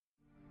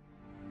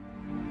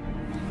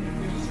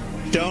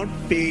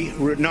Don't be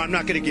rude. No, I'm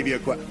not going to give you a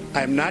question.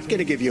 I'm not going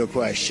to give you a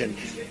question.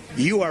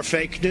 You are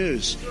fake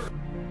news.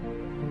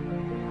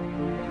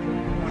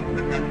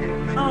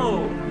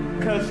 Oh,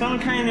 because some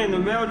came in the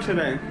mail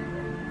today.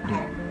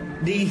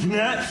 These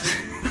nuts.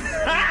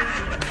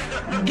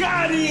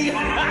 Got him!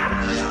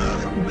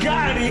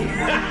 Got him!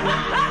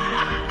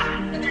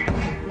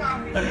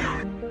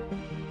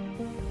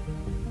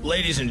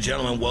 Ladies and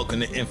gentlemen, welcome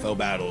to Info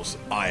Battles.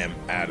 I am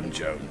Adam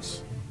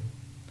Jones.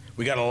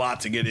 We got a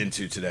lot to get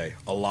into today.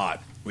 A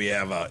lot. We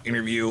have an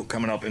interview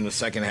coming up in the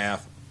second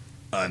half.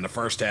 In the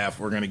first half,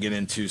 we're going to get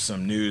into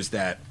some news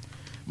that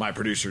my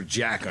producer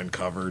Jack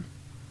uncovered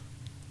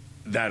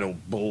that'll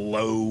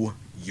blow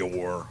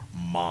your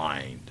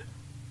mind.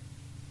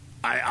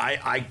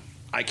 I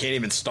can't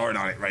even start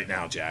on it right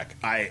now, Jack.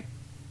 I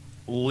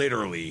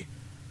literally,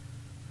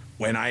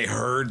 when I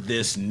heard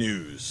this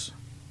news,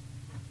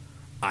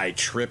 I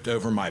tripped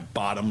over my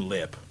bottom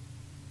lip,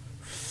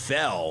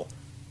 fell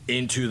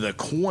into the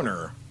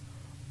corner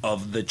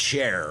of the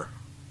chair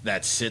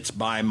that sits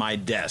by my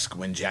desk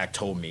when Jack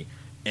told me,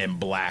 and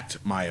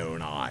blacked my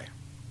own eye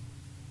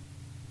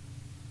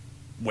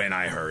when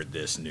I heard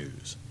this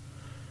news.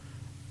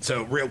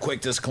 So, real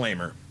quick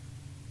disclaimer.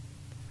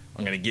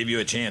 I'm going to give you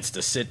a chance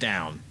to sit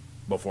down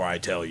before I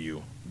tell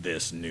you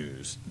this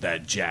news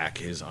that Jack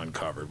has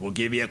uncovered. We'll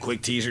give you a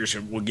quick teaser.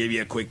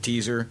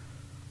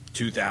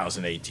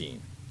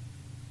 2018.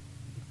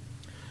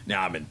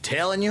 Now, I've been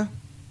telling you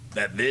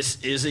that this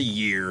is a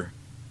year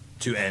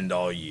to end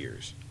all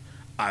years.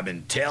 I've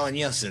been telling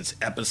you since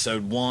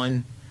episode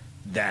 1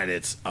 that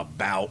it's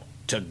about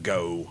to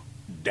go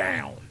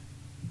down.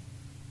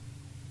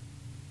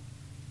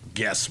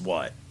 Guess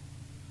what?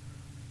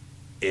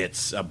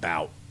 It's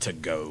about to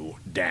go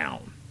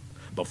down.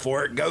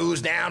 Before it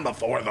goes down,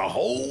 before the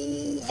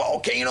whole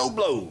volcano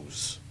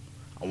blows,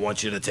 I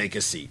want you to take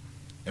a seat.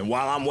 And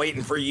while I'm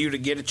waiting for you to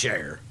get a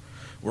chair,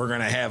 we're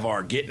going to have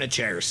our Get in a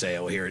Chair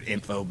sale here at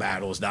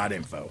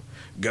infobattles.info.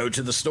 Go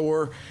to the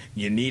store.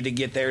 You need to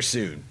get there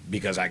soon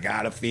because I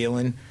got a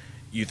feeling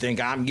you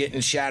think I'm getting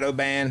shadow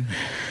banned.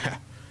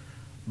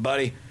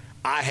 Buddy,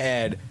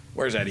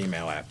 where's that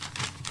email at?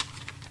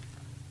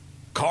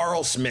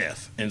 Carl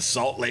Smith in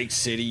Salt Lake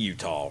City,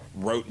 Utah,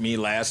 wrote me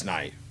last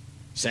night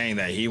saying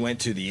that he went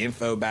to the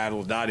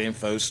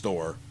infobattles.info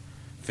store,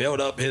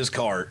 filled up his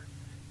cart,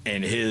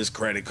 and his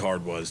credit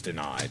card was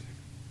denied.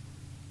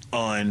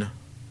 Unreal.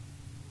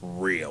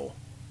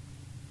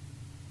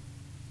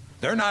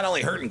 They're not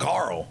only hurting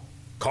Carl.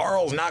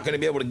 Carl's not going to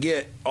be able to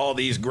get all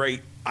these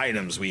great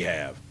items we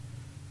have.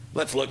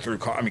 Let's look through.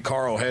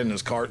 Carl had in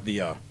his cart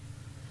the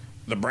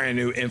brand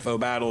new Info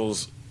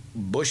Battles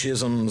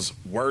Bushisms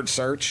word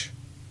search.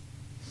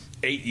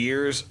 8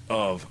 years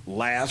of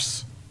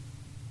laughs.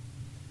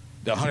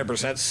 The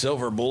 100%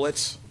 silver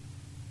bullets.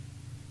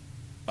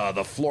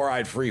 The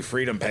fluoride-free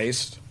Freedom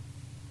Paste.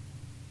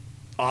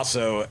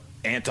 Also,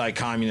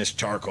 anti-communist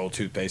charcoal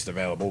toothpaste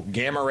available.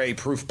 Gamma ray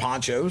proof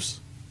ponchos.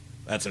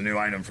 That's a new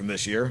item from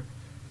this year.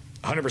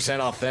 100%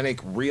 authentic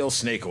real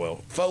snake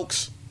oil.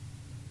 Folks,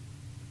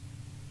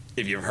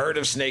 if you've heard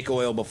of snake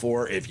oil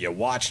before, if you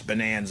watched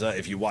Bonanza,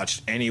 if you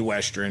watched any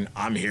Western,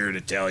 I'm here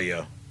to tell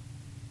you,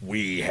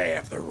 we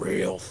have the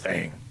real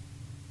thing.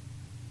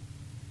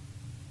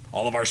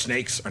 All of our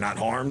snakes are not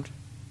harmed.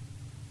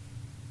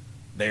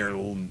 They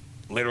are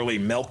literally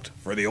milked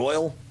for the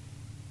oil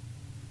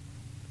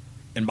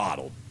and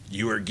bottled.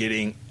 You are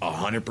getting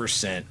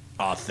 100%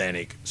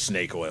 authentic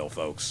snake oil,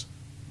 folks.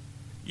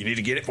 You need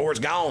to get it before it's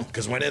gone,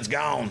 because when it's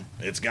gone,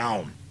 it's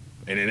gone.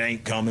 And it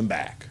ain't coming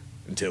back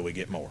until we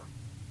get more.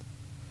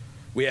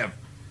 We have,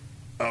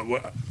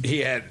 he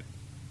had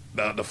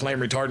the flame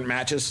retardant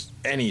matches.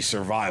 Any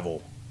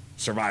survivalist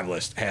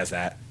has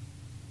that.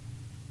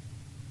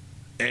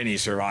 Any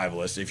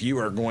survivalist. If you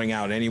are going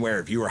out anywhere,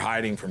 if you are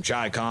hiding from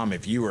Chi-Com,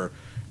 if you are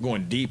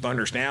going deep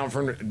underground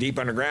from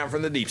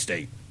the deep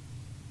state.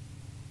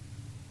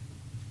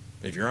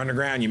 If you're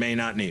underground, you may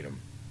not need them.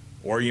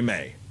 Or you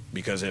may.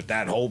 Because if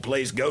that whole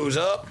place goes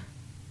up,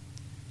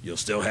 you'll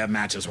still have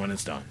matches when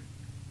it's done.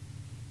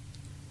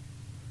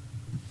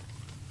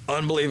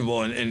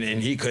 Unbelievable.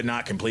 And he could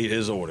not complete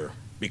his order.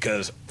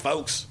 Because,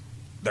 folks,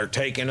 they're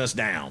taking us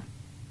down.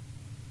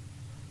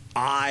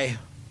 I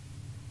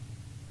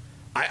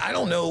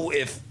don't know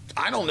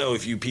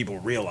if you people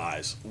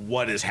realize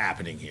what is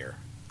happening here.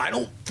 I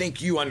don't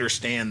think you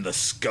understand the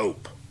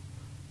scope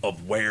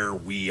of where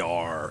we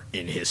are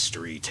in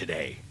history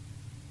today.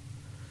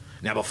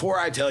 Now, before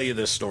I tell you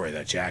this story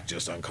that Jack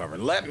just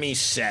uncovered, let me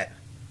set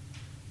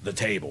the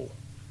table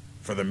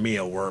for the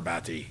meal we're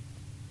about to eat.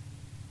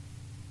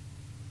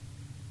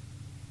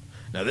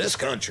 Now, this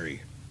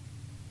country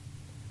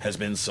has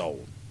been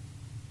sold.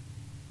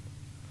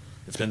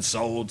 It's been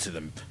sold to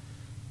the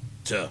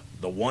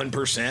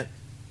 1%.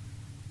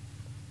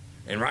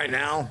 And right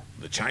now,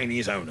 the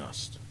Chinese own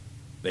us.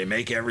 They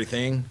make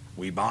everything.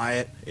 We buy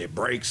it. It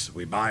breaks.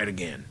 We buy it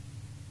again.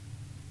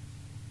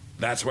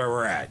 That's where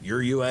we're at.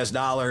 Your U.S.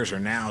 dollars are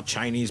now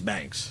Chinese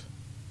banks.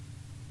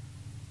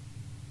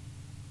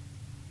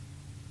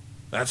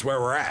 That's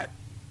where we're at.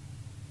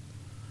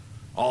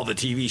 All the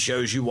TV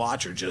shows you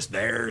watch are just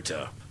there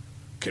to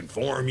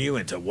conform you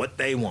into what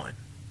they want.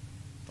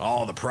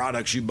 All the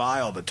products you buy,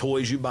 all the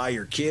toys you buy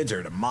your kids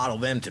are to model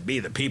them to be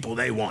the people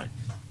they want.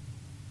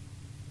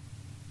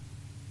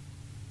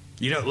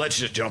 You know, let's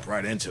just jump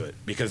right into it,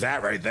 because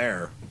that right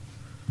there,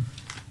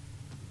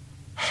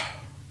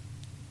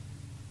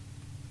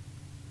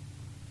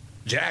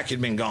 Jack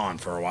had been gone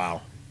for a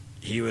while.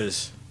 He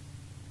was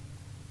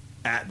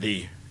at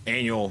the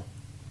annual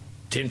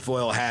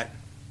tinfoil hat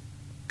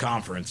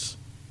conference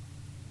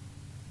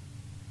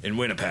in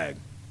Winnipeg.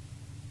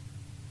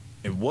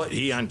 And what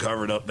he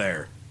uncovered up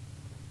there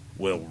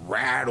will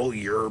rattle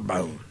your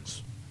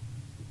bones.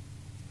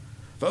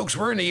 Folks,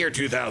 we're in the year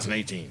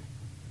 2018,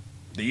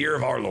 the year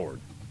of our Lord.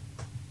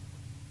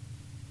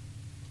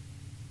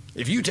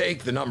 If you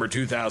take the number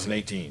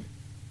 2018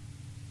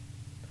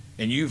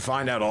 and you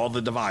find out all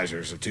the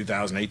divisors of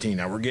 2018,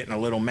 now we're getting a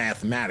little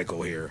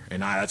mathematical here,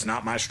 and that's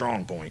not my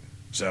strong point.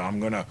 So I'm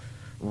going to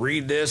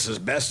read this as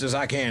best as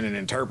I can and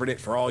interpret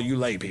it for all you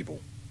lay people.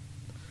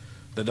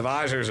 The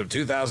divisors of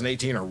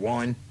 2018 are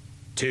 1,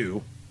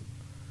 2,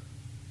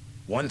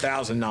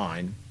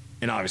 1009,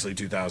 and obviously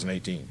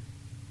 2018.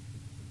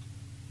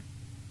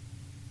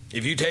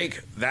 If you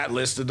take that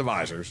list of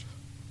divisors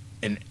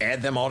and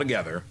add them all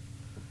together,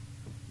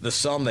 the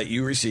sum that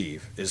you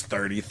receive is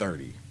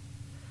 3030,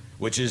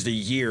 which is the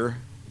year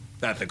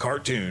that the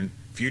cartoon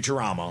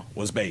Futurama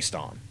was based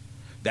on.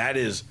 That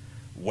is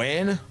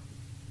when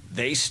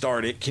they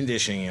started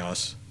conditioning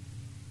us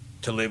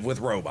to live with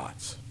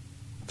robots.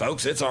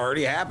 Folks, it's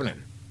already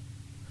happening.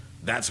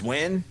 That's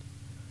when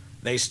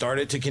they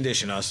started to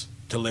condition us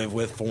to live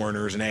with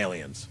foreigners and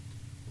aliens.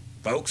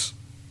 Folks,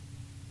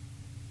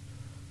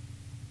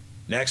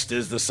 next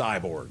is the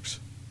cyborgs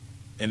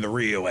and the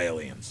real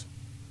aliens.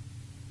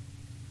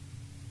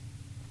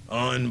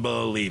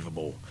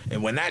 Unbelievable.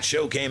 And when that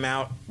show came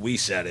out, we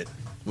said it.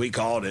 We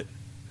called it.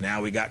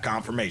 Now we got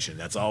confirmation.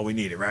 That's all we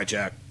needed, right,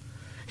 Jack?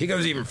 He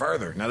goes even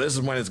further. Now, this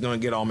is when it's going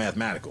to get all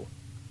mathematical.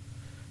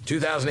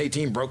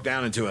 2018 broke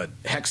down into a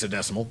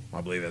hexadecimal.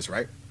 I believe that's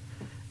right.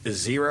 Is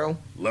 0,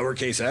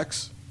 lowercase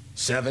x,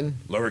 7,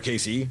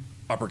 lowercase e,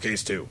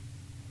 uppercase 2. You're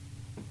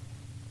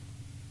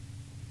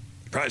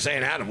probably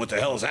saying, Adam, what the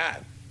hell is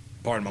that?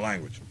 Pardon my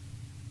language.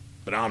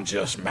 But I'm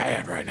just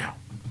mad right now.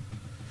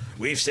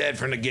 We've said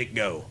from the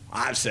get-go,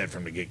 I've said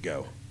from the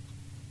get-go,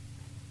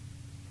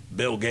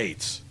 Bill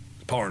Gates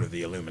is part of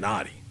the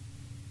Illuminati.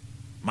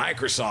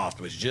 Microsoft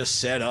was just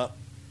set up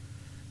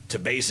to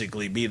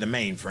basically be the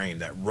mainframe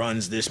that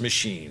runs this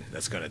machine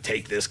that's going to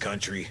take this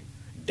country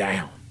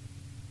down.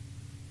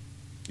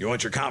 You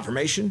want your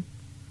confirmation?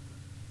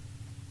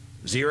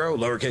 0,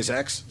 lowercase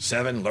x,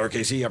 7,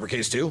 lowercase e,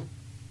 uppercase 2.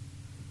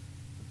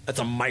 That's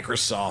a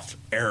Microsoft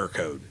error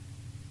code.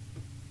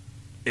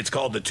 It's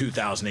called the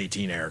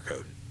 2018 error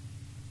code.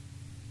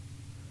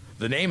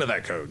 The name of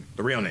that code,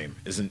 the real name,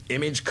 is an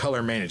image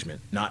color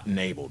management not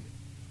enabled.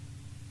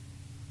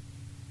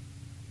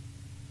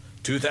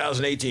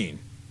 2018,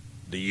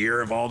 the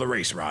year of all the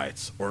race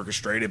riots,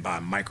 orchestrated by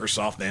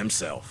Microsoft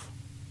themselves.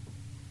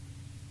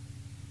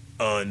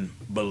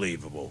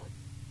 Unbelievable.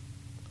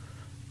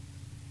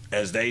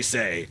 As they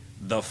say,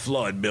 the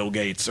flood Bill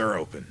Gates are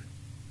open.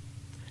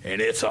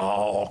 And it's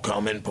all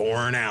coming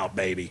pouring out,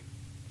 baby.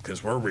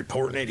 Because we're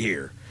reporting it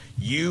here.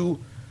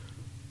 You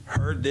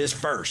heard this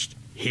first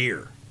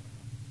here.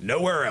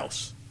 Nowhere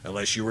else,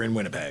 unless you were in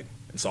Winnipeg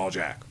and saw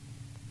Jack.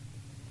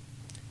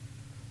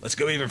 Let's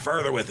go even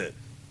further with it.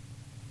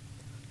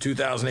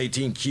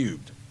 2018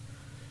 cubed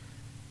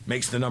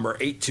makes the number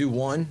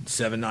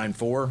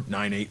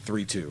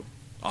 821-794-9832.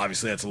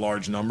 Obviously, that's a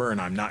large number, and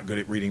I'm not good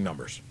at reading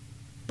numbers.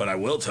 But I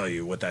will tell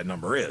you what that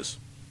number is.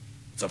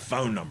 It's a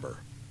phone number.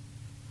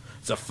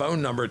 It's a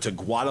phone number to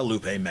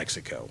Guadalupe,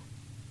 Mexico.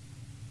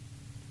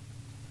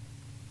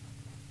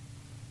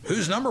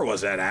 Whose number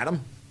was that,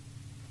 Adam?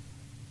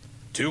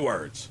 2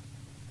 words.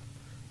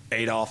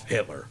 Adolf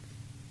Hitler.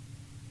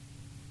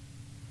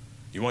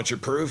 You want your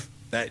proof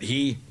that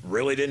he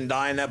really didn't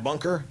die in that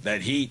bunker?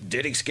 That he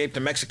did escape to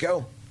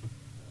Mexico?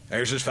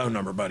 There's his phone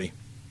number, buddy.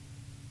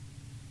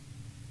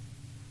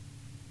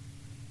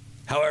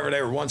 However,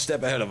 they were one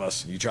step ahead of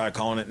us. You try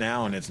calling it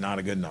now, and it's not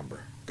a good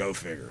number. Go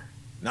figure.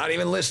 Not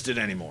even listed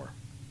anymore.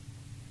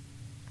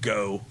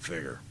 Go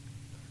figure.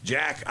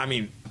 Jack, I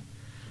mean,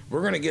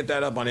 we're going to get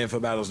that up on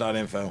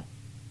infobattles.info.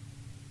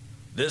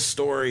 This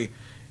story,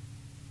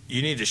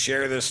 you need to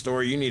share this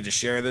story. You need to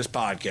share this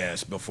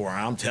podcast before,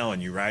 I'm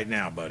telling you right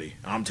now, buddy.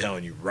 I'm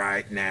telling you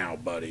right now,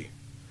 buddy.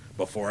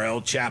 Before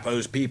El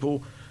Chapo's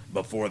people,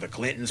 before the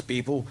Clintons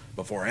people,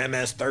 before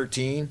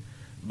MS-13,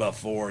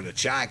 before the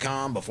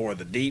Chi-Com, before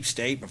the Deep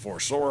State, before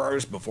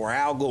Soros, before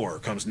Al Gore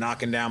comes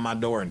knocking down my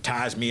door and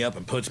ties me up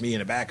and puts me in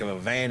the back of a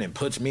van and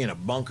puts me in a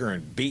bunker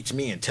and beats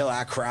me until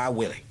I cry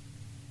Willie.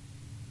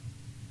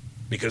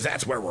 Because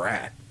that's where we're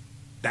at.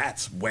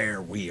 That's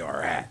where we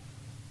are at.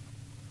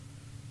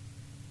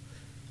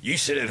 You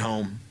sit at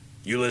home,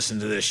 you listen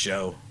to this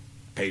show,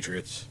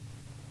 Patriots,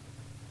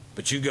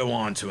 but you go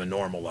on to a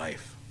normal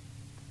life.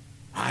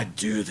 I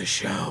do the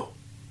show.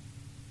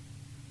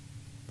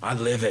 I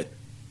live it.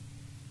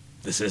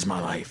 This is my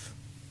life.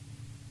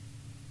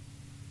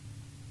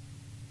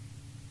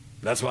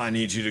 That's why I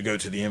need you to go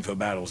to the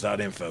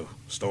infobattles.info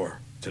store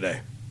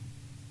today.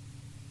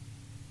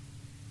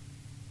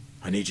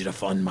 I need you to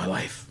fund my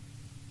life.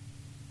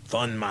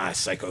 Fund my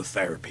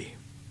psychotherapy.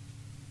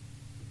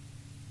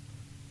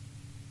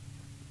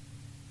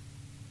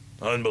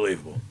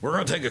 Unbelievable. We're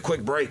going to take a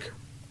quick break.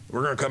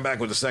 We're going to come back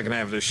with the second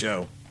half of this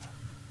show.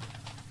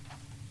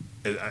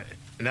 And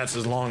that's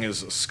as long as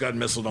Scud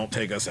missile don't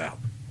take us out.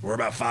 We're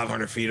about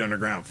 500 feet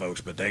underground,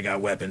 folks, but they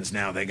got weapons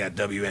now. They got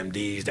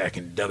WMDs that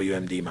can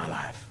WMD my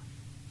life.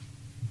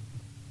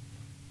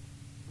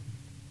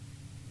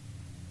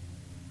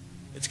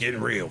 It's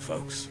getting real,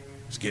 folks.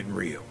 It's getting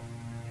real.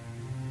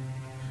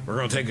 We're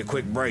going to take a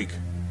quick break.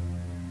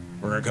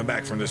 We're going to come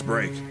back from this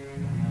break.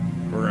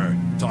 We're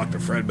going to talk to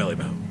Fred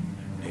Bellybo.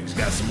 He's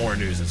got some more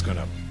news that's going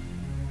to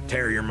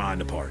tear your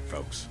mind apart,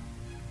 folks.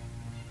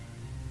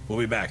 We'll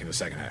be back in the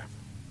second half.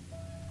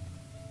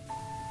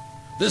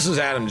 This is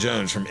Adam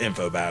Jones from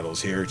Info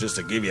Battles here, just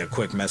to give you a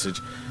quick message.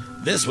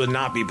 This would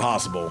not be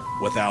possible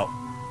without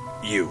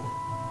you,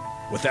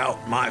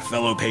 without my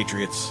fellow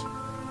patriots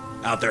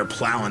out there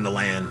plowing the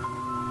land,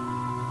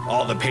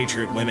 all the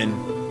patriot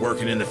women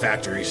working in the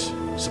factories,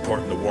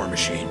 supporting the war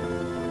machine,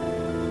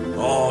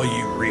 all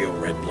you real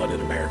red-blooded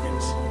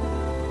Americans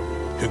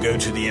who go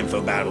to the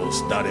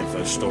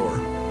infobattles.info store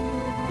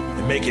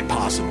and make it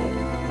possible.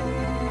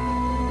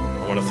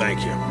 I want to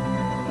thank you,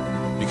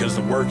 because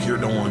the work you're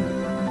doing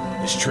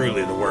is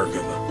truly the work of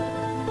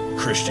a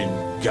Christian,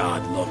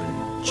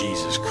 God-loving,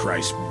 Jesus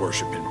Christ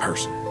worshiping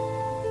person.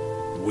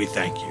 We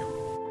thank you.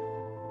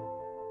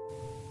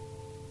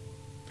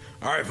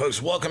 All right,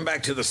 folks, welcome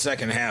back to the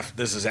second half.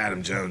 This is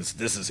Adam Jones.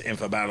 This is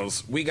Info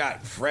Battles. We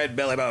got Fred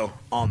Bellybo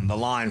on the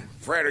line.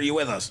 Fred, are you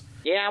with us?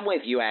 Yeah, I'm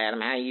with you,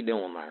 Adam. How you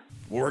doing there?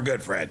 Well, we're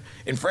good, Fred.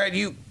 And Fred,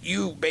 you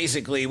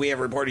basically, we have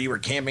reported you were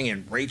camping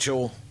in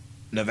Rachel,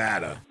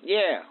 Nevada.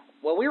 Yeah.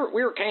 Well, we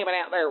were camping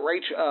out there at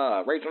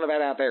Rachel,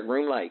 Nevada, out there at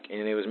Groom Lake,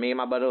 and it was me and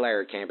my buddy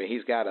Larry camping.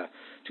 He's got a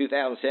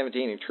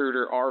 2017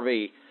 Intruder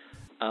RV,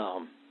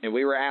 and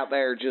we were out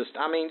there just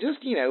going to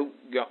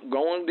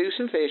do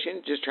some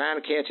fishing, just trying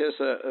to catch us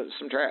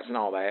some traps and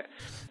all that.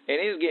 And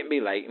it was getting to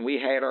be late, and we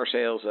had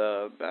ourselves,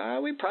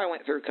 we probably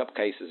went through a couple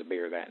cases of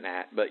beer that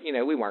night, but,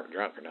 we weren't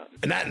drunk or nothing.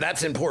 And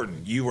that's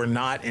important. You were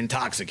not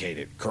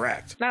intoxicated,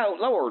 correct? No,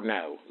 Lord,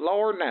 no.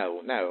 Lord,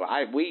 no. No.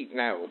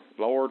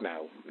 Lord,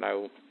 no.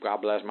 No. God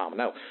bless Mama.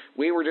 No.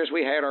 We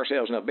had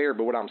ourselves enough beer,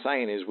 but what I'm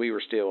saying is we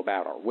were still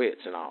about our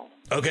wits and all.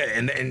 Okay,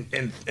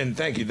 and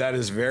thank you. That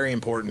is very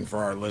important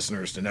for our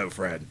listeners to know,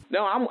 Fred.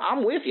 No,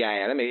 I'm with you,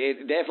 Adam.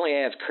 It definitely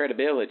adds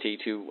credibility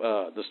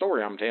to the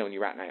story I'm telling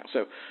you right now.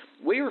 So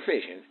we were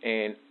fishing,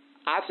 and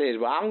I said,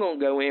 well, I'm going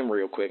to go in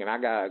real quick, and I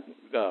got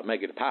to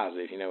make a deposit,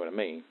 if you know what I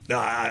mean. No,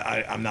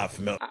 I'm not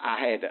familiar.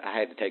 I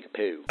had to take a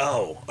poo.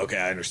 Oh, okay,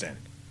 I understand.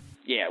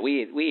 Yeah,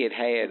 we had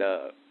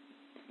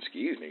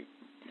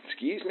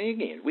excuse me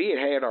again. We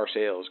had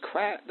ourselves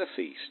quite the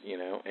feast, and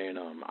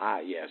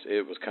yes,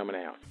 it was coming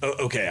out. Oh,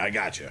 okay, I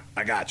got you.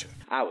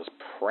 I was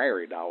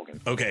prairie dogging.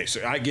 Okay,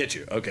 so I get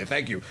you. Okay,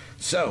 thank you.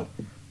 So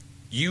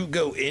you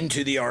go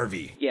into the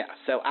RV. Yeah,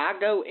 so I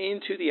go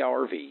into the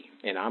RV,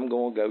 and I'm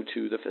going to go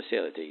to the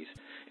facilities,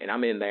 and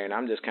I'm in there, and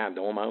I'm just kind of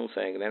doing my own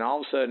thing, and then all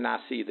of a sudden I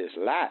see this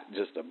light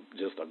just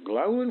a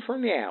glowing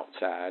from the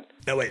outside.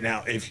 No, wait,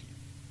 now if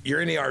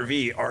you're in the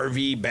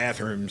RV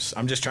bathrooms,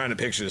 I'm just trying to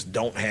picture this,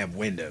 don't have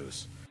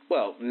windows.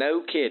 Well,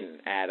 no kidding,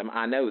 Adam.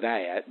 I know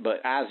that,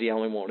 but I was the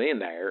only one in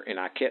there, and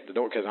I kept the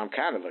door because I'm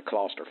kind of a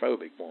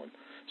claustrophobic one.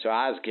 So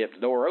I just kept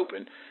the door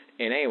open,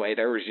 and anyway,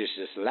 there was just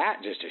this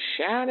light just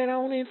shining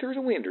on in through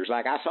the windows.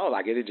 Like I saw,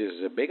 like it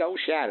just a big old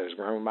shadows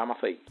growing by my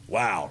feet.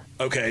 Wow.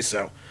 Okay,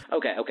 so.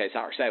 Okay,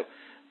 sorry. So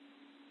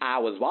I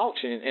was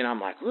watching, and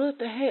I'm like, what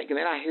the heck? And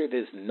then I hear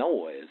this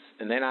noise,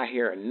 and then I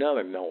hear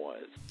another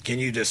noise. Can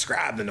you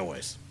describe the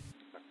noise?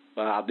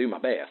 Well, I'll do my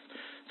best.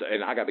 So,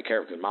 and I got to be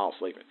careful because Ma's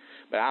sleeping.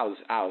 But I was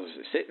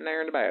sitting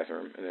there in the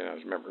bathroom, and then I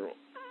was remember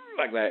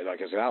like that,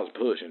 like I said, I was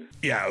pushing.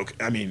 Yeah,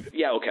 okay.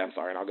 Yeah, okay, I'm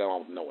sorry, and I'll go on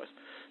with the noise.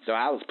 So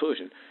I was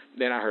pushing.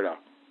 Then I heard a.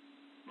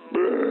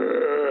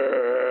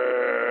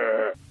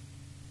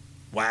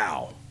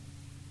 Wow.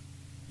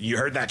 You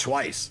heard that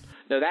twice.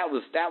 No, that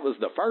was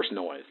the first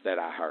noise that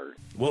I heard.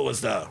 What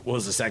was the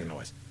second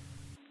noise?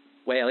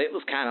 Well, it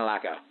was kind of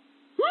like a.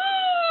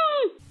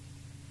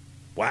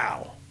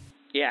 Wow.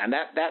 Yeah, and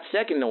that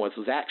second noise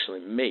was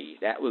actually me.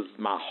 That was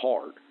my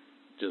heart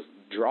just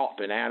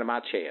dropping out of my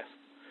chest.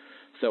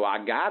 So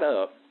I got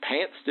up,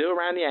 pants still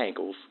around the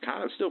ankles,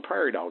 kind of still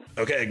prairie dogging.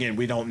 Okay, again,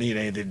 we don't need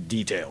any of the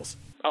details.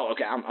 Oh,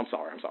 okay, I'm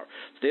sorry.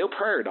 Still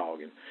prairie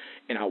dogging.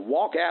 And I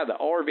walk out of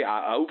the RV.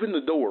 I open the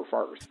door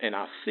first, and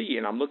I see,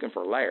 and I'm looking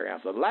for Larry. I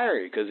said,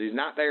 Larry, because he's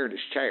not there in his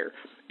chair.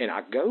 And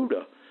I go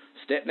to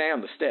step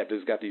down the steps.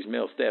 It's got these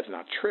metal steps, and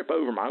I trip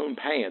over my own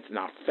pants, and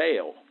I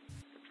fell.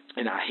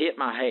 And I hit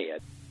my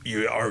head.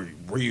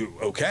 Were you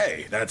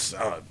okay? That's,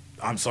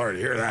 I'm sorry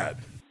to hear that.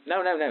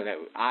 No.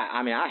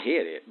 I mean, I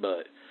hit it,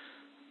 but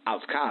I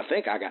was kind of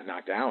think I got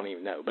knocked out. I don't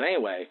even know. But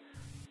anyway,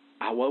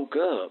 I woke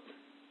up,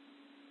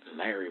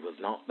 Larry was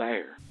not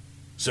there.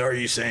 So are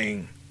you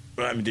saying,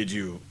 I mean, did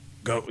you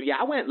go? Yeah,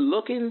 I went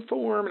looking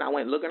for him, and I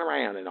went looking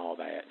around and all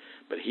that,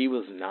 but he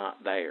was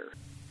not there.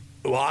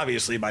 Well,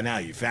 obviously by now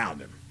you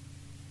found him.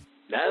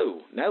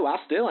 No, I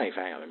still ain't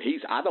found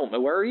him. I don't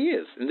know where he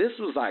is. And this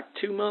was like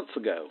 2 months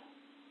ago,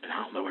 and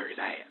I don't know where he's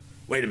at.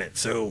 Wait a minute,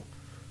 so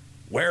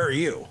where are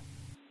you?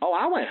 Oh,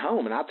 I went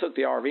home, and I took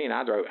the RV, and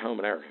I drove it home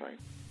and everything.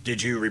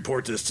 Did you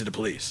report this to the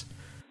police?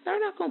 They're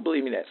not going to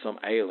believe me that some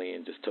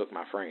alien just took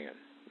my friend.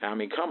 I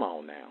mean, come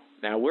on now.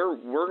 Now, we're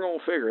going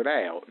to figure it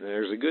out, and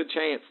there's a good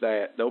chance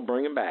that they'll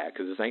bring him back,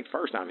 because this ain't the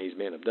first time he's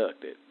been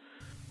abducted.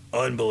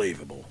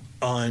 Unbelievable.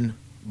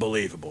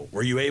 Unbelievable.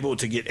 Were you able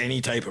to get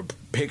any type of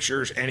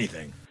pictures,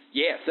 anything?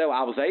 Yeah, so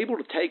I was able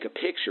to take a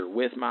picture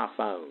with my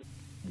phone.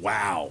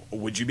 Wow.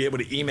 Would you be able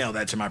to email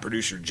that to my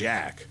producer,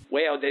 Jack?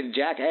 Well, then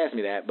Jack asked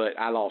me that, but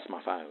I lost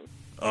my phone.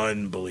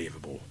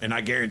 Unbelievable. And I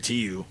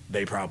guarantee you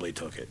they probably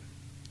took it.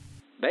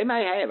 They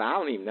may have. I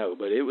don't even know,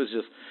 but it was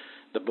just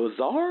the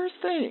bizarrest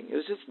thing. It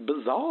was just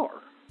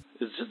bizarre.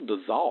 It's just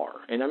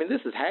bizarre. And, I mean,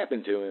 this has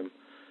happened to him.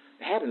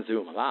 It happens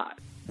to him a lot.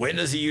 When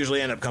does he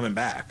usually end up coming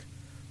back?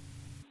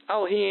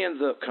 Oh, he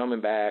ends up coming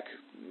back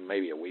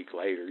maybe a week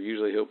later.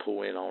 Usually he'll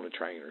pull in on a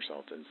train or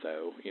something,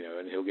 so, you know,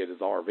 and he'll get his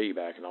RV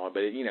back and all.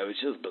 But, you know, it's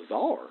just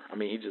bizarre. I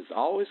mean, he's just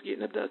always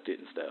getting abducted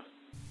and stuff.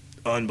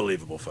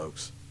 Unbelievable,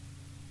 folks.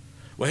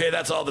 Well, hey,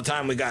 that's all the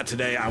time we got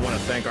today. I want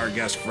to thank our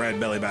guest, Fred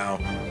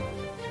Bellybow.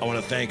 I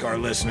want to thank our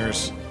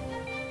listeners.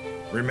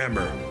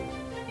 Remember,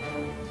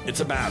 it's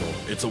a battle,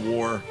 it's a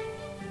war,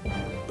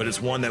 but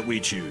it's one that we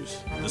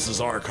choose. This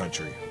is our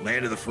country,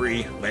 land of the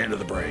free, land of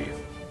the brave.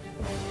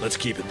 Let's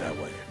keep it that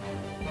way.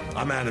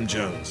 I'm Adam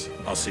Jones.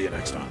 I'll see you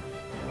next time.